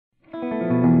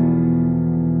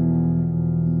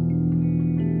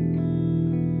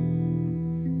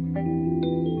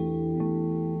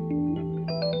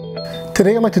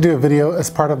Today I'd like to do a video as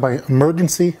part of my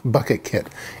emergency bucket kit.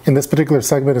 And this particular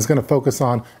segment is going to focus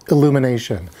on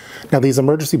illumination. Now these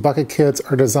emergency bucket kits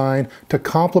are designed to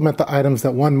complement the items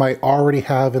that one might already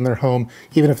have in their home,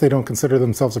 even if they don't consider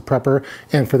themselves a prepper.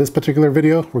 And for this particular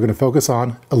video, we're going to focus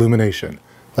on illumination.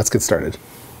 Let's get started.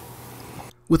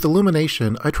 With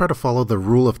illumination, I try to follow the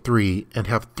rule of three and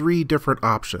have three different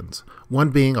options. One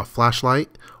being a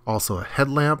flashlight, also a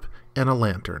headlamp, and a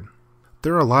lantern.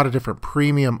 There are a lot of different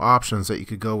premium options that you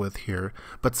could go with here,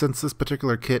 but since this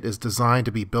particular kit is designed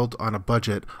to be built on a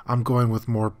budget, I'm going with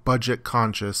more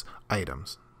budget-conscious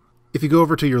items. If you go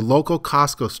over to your local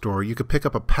Costco store, you could pick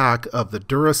up a pack of the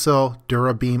Duracell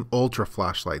DuraBeam Ultra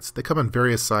flashlights. They come in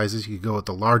various sizes. You could go with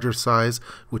the larger size,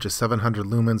 which is 700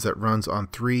 lumens that runs on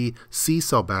 3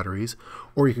 C-cell batteries,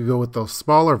 or you could go with the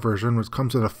smaller version, which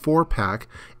comes in a 4-pack,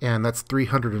 and that's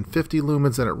 350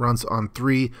 lumens and it runs on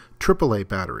 3 AAA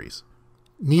batteries.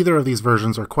 Neither of these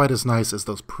versions are quite as nice as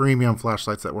those premium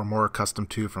flashlights that we're more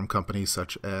accustomed to from companies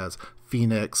such as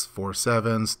Phoenix,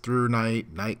 4.7s,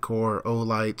 ThruNite, Nitecore,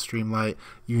 Olight, Streamlight,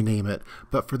 you name it.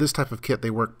 But for this type of kit,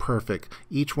 they work perfect.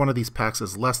 Each one of these packs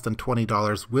is less than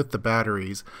 $20 with the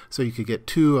batteries, so you could get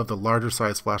 2 of the larger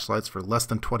size flashlights for less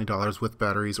than $20 with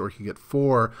batteries, or you could get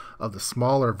 4 of the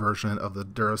smaller version of the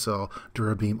Duracell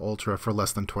DuraBeam Ultra for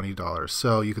less than $20.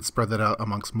 So you could spread that out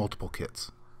amongst multiple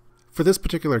kits. For this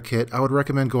particular kit, I would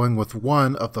recommend going with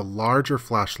one of the larger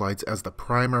flashlights as the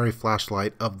primary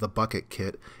flashlight of the bucket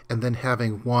kit, and then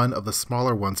having one of the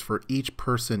smaller ones for each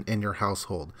person in your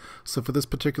household. So for this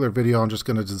particular video, I'm just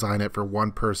going to design it for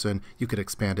one person. You could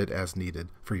expand it as needed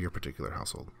for your particular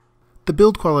household. The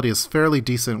build quality is fairly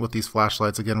decent with these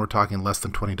flashlights. Again, we're talking less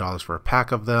than $20 for a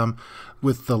pack of them.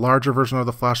 With the larger version of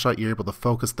the flashlight, you're able to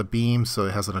focus the beam, so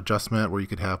it has an adjustment where you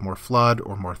could have more flood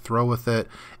or more throw with it.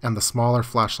 And the smaller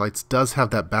flashlights does have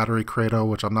that battery cradle,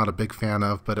 which I'm not a big fan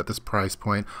of, but at this price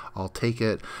point, I'll take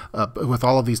it. With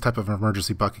all of these type of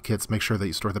emergency bucket kits, make sure that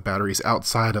you store the batteries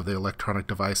outside of the electronic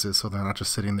devices so they're not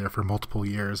just sitting there for multiple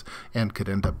years and could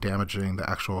end up damaging the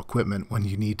actual equipment when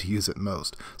you need to use it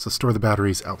most. So store the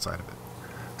batteries outside of it.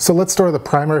 So let's store the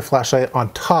primary flashlight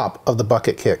on top of the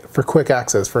bucket kit for quick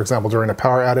access. For example, during a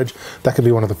power outage, that could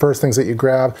be one of the first things that you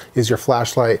grab is your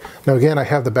flashlight. Now again, I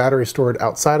have the battery stored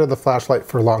outside of the flashlight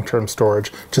for long-term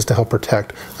storage just to help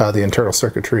protect the internal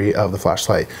circuitry of the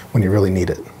flashlight when you really need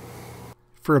it.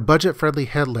 For a budget-friendly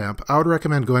headlamp, I would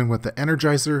recommend going with the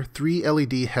Energizer 3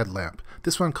 LED headlamp.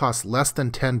 This one costs less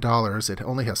than $10. It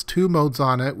only has 2 modes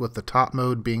on it, with the top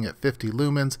mode being at 50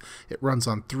 lumens. It runs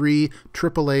on 3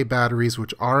 AAA batteries,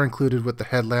 which are included with the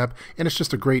headlamp, and it's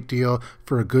just a great deal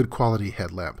for a good quality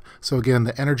headlamp. So again,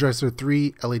 the Energizer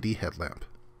 3 LED headlamp.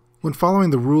 When following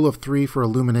the rule of 3 for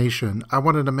illumination, I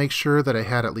wanted to make sure that I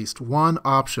had at least one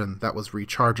option that was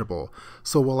rechargeable.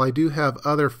 So while I do have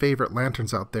other favorite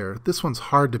lanterns out there, this one's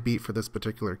hard to beat for this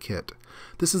particular kit.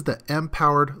 This is the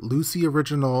M-powered Lucy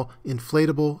Original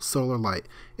inflatable solar light.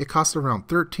 It costs around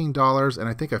 $13, and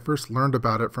I think I first learned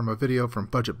about it from a video from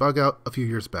Budget Bug Out a few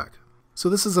years back. So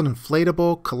this is an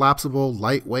inflatable, collapsible,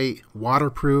 lightweight,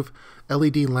 waterproof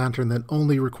LED lantern that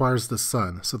only requires the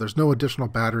sun. So there's no additional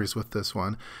batteries with this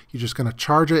one. You're just going to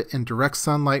charge it in direct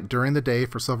sunlight during the day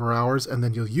for several hours, and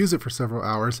then you'll use it for several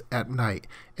hours at night.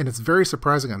 And it's very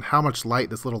surprising on how much light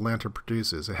this little lantern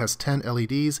produces. It has 10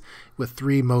 LEDs with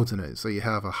 3 modes in it. So you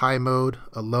have a high mode,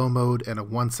 a low mode, and a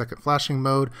 1-second flashing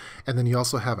mode. And then you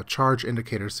also have a charge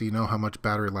indicator so you know how much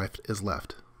battery life is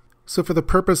left. So for the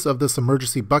purpose of this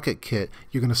emergency bucket kit,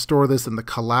 you're going to store this in the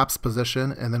collapse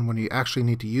position, and then when you actually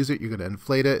need to use it, you're going to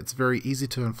inflate it. It's very easy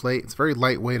to inflate. It's very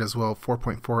lightweight as well,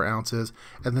 4.4 ounces,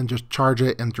 and then just charge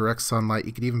it in direct sunlight.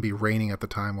 It could even be raining at the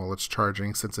time while it's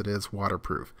charging since it is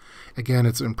waterproof. Again,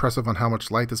 it's impressive on how much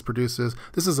light this produces.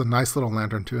 This is a nice little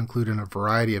lantern to include in a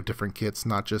variety of different kits,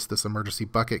 not just this emergency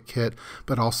bucket kit,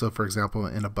 but also, for example,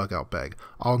 in a bug out bag.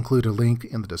 I'll include a link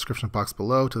in the description box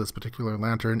below to this particular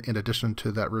lantern in addition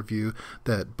to that review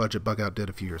that Budget Bug Out did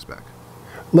a few years back.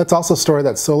 Let's also store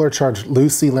that solar charged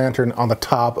Lucy lantern on the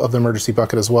top of the emergency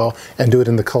bucket as well, and do it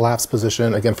in the collapse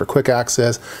position. Again, for quick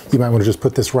access, you might want to just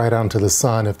put this right out into the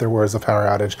sun if there was a power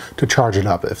outage to charge it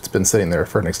up if it's been sitting there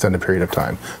for an extended period of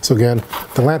time. So again,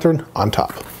 the lantern on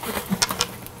top.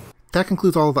 That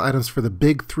concludes all of the items for the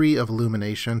big 3 of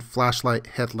illumination: flashlight,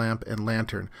 headlamp, and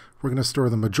lantern. We're going to store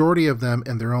the majority of them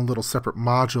in their own little separate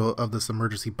module of this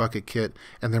emergency bucket kit,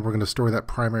 and then we're going to store that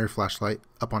primary flashlight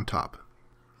up on top.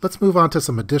 Let's move on to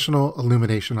some additional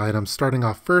illumination items, starting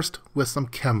off first with some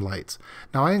chem lights.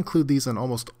 Now I include these in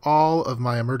almost all of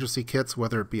my emergency kits,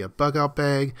 whether it be a bug out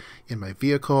bag, in my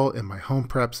vehicle, in my home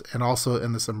preps, and also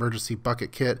in this emergency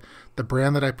bucket kit. The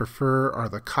brand that I prefer are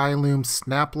the Headlamp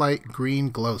Snaplight Green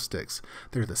Glow Sticks.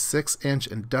 They're the 6-inch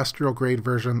industrial grade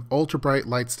version, ultra bright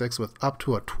light sticks with up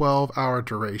to a 12-hour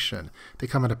duration. They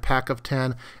come in a pack of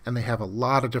 10 and they have a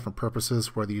lot of different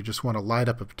purposes, whether you just want to light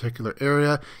up a particular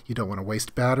area, you don't want to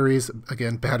waste batteries.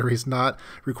 Again, batteries not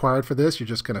required for this. You're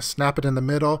just going to snap it in the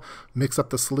middle, mix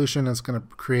up the solution, and it's going to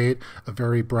create a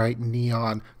very bright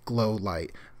neon glow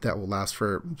light that will last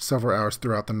for several hours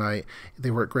throughout the night.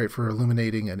 They work great for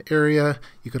illuminating an area.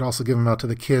 You could also give them out to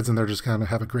the kids and they're just going to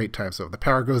have a great time. So if the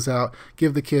power goes out,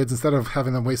 give the kids, instead of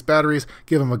having them waste batteries,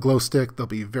 give them a glow stick. They'll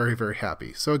be very, very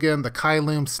happy. So again, the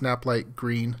Headlamp Snaplight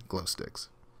Green Glow Sticks.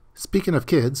 Speaking of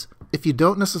kids, if you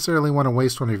don't necessarily want to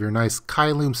waste one of your nice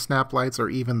Headlamp snap lights or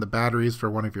even the batteries for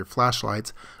one of your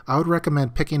flashlights, I would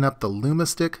recommend picking up the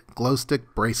LumiStick Glow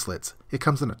Stick Bracelets. It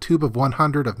comes in a tube of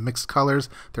 100 of mixed colors.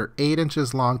 They're 8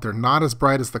 inches long. They're not as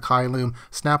bright as the Headlamp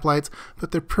snap lights,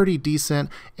 but they're pretty decent,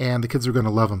 and the kids are going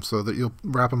to love them. So that you'll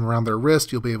wrap them around their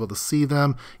wrist, you'll be able to see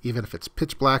them, even if it's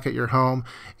pitch black at your home.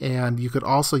 And you could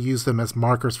also use them as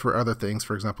markers for other things.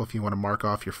 For example, if you want to mark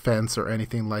off your fence or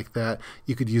anything like that,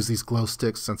 you could use these glow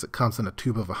sticks. Since it comes in a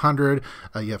tube of 100,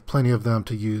 you have plenty of them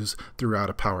to use throughout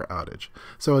a power outage.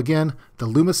 So again, the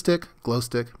LumiStick Glow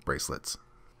Stick Bracelets.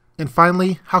 And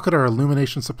finally, how could our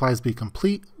illumination supplies be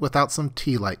complete without some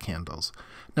tea light candles?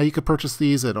 Now you could purchase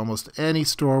these at almost any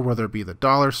store, whether it be the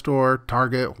dollar store,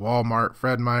 Target, Walmart,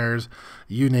 Fred Meyer's,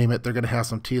 you name it, they're going to have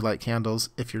some tea light candles.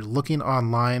 If you're looking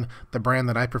online, the brand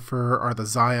that I prefer are the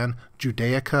Zion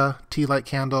Judaica tea light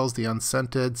candles, the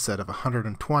unscented set of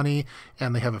 120,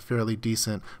 and they have a fairly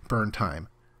decent burn time.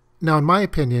 Now, in my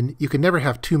opinion, you can never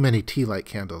have too many tea light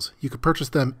candles. You could purchase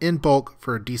them in bulk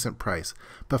for a decent price.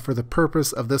 But for the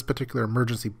purpose of this particular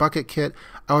emergency bucket kit,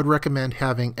 I would recommend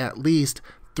having at least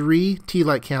 3 tea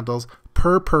light candles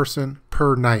per person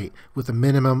per night with a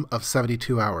minimum of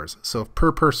 72 hours. So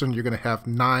per person, you're going to have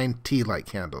 9 tea light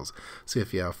candles. So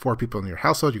if you have 4 people in your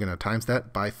household, you're going to times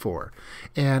that by 4.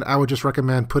 And I would just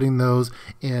recommend putting those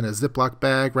in a Ziploc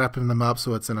bag, wrapping them up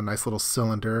so it's in a nice little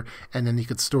cylinder, and then you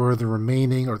could store the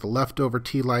remaining or the leftover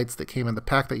tea lights that came in the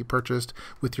pack that you purchased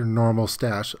with your normal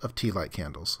stash of tea light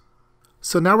candles.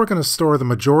 So now we're going to store the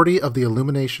majority of the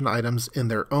illumination items in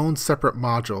their own separate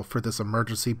module for this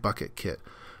emergency bucket kit.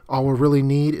 All we'll really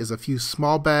need is a few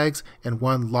small bags and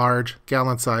one large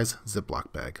gallon-size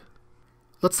Ziploc bag.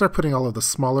 Let's start putting all of the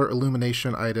smaller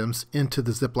illumination items into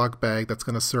the Ziploc bag that's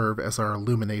going to serve as our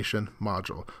illumination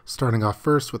module. Starting off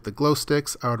first with the glow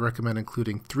sticks, I would recommend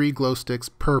including 3 glow sticks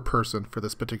per person for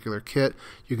this particular kit.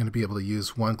 You're going to be able to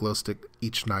use 1 glow stick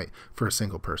each night for a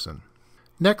single person.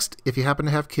 Next, if you happen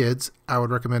to have kids, I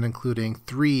would recommend including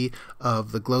 3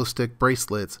 of the glow stick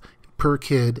bracelets per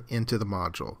kid into the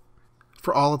module.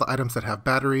 For all of the items that have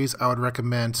batteries, I would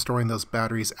recommend storing those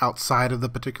batteries outside of the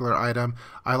particular item.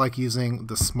 I like using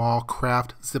the small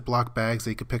craft Ziploc bags that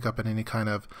you could pick up at any kind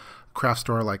of craft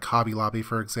store like Hobby Lobby,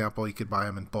 for example. You could buy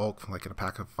them in bulk, like in a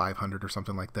pack of 500 or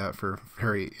something like that for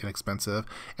very inexpensive,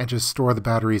 and just store the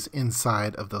batteries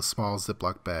inside of those small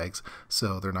Ziploc bags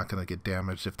so they're not going to get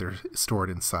damaged if they're stored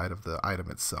inside of the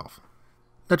item itself.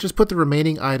 Now just put the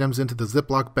remaining items into the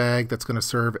Ziploc bag that's going to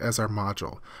serve as our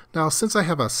module. Now since I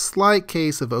have a slight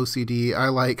case of OCD, I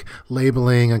like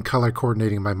labeling and color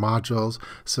coordinating my modules,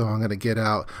 so I'm going to get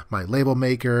out my label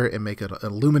maker and make an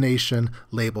illumination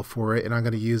label for it, and I'm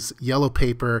going to use yellow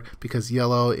paper because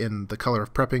yellow in the Color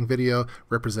of Prepping video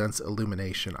represents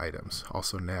illumination items,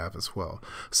 also nav as well.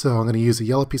 So I'm going to use a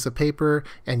yellow piece of paper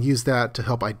and use that to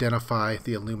help identify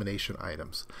the illumination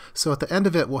items. So at the end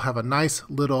of it, we'll have a nice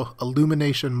little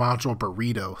illumination module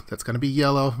burrito that's going to be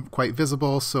yellow, quite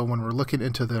visible, so when we're looking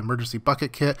into the emergency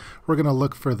bucket kit, we're going to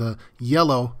look for the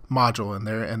yellow module in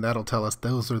there, and that'll tell us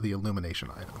those are the illumination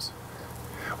items.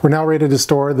 We're now ready to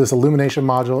store this illumination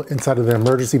module inside of the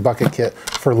emergency bucket kit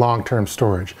for long-term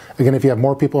storage. Again, if you have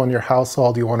more people in your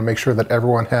household, you want to make sure that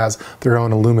everyone has their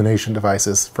own illumination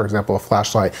devices, for example, a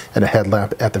flashlight and a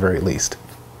headlamp at the very least.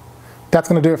 That's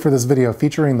going to do it for this video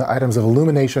featuring the items of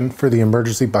illumination for the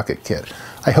emergency bucket kit.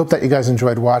 I hope that you guys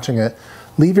enjoyed watching it.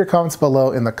 Leave your comments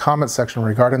below in the comment section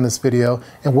regarding this video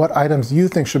and what items you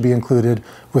think should be included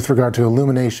with regard to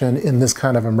illumination in this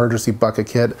kind of emergency bucket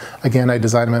kit. Again, I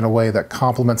designed them in a way that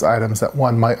complements items that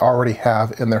one might already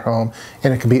have in their home,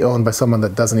 and it can be owned by someone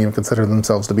that doesn't even consider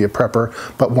themselves to be a prepper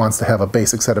but wants to have a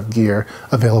basic set of gear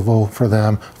available for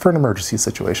them for an emergency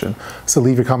situation. So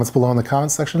leave your comments below in the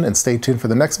comments section and stay tuned for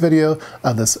the next video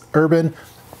of this urban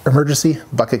emergency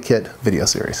bucket kit video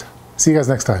series. See you guys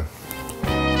next time.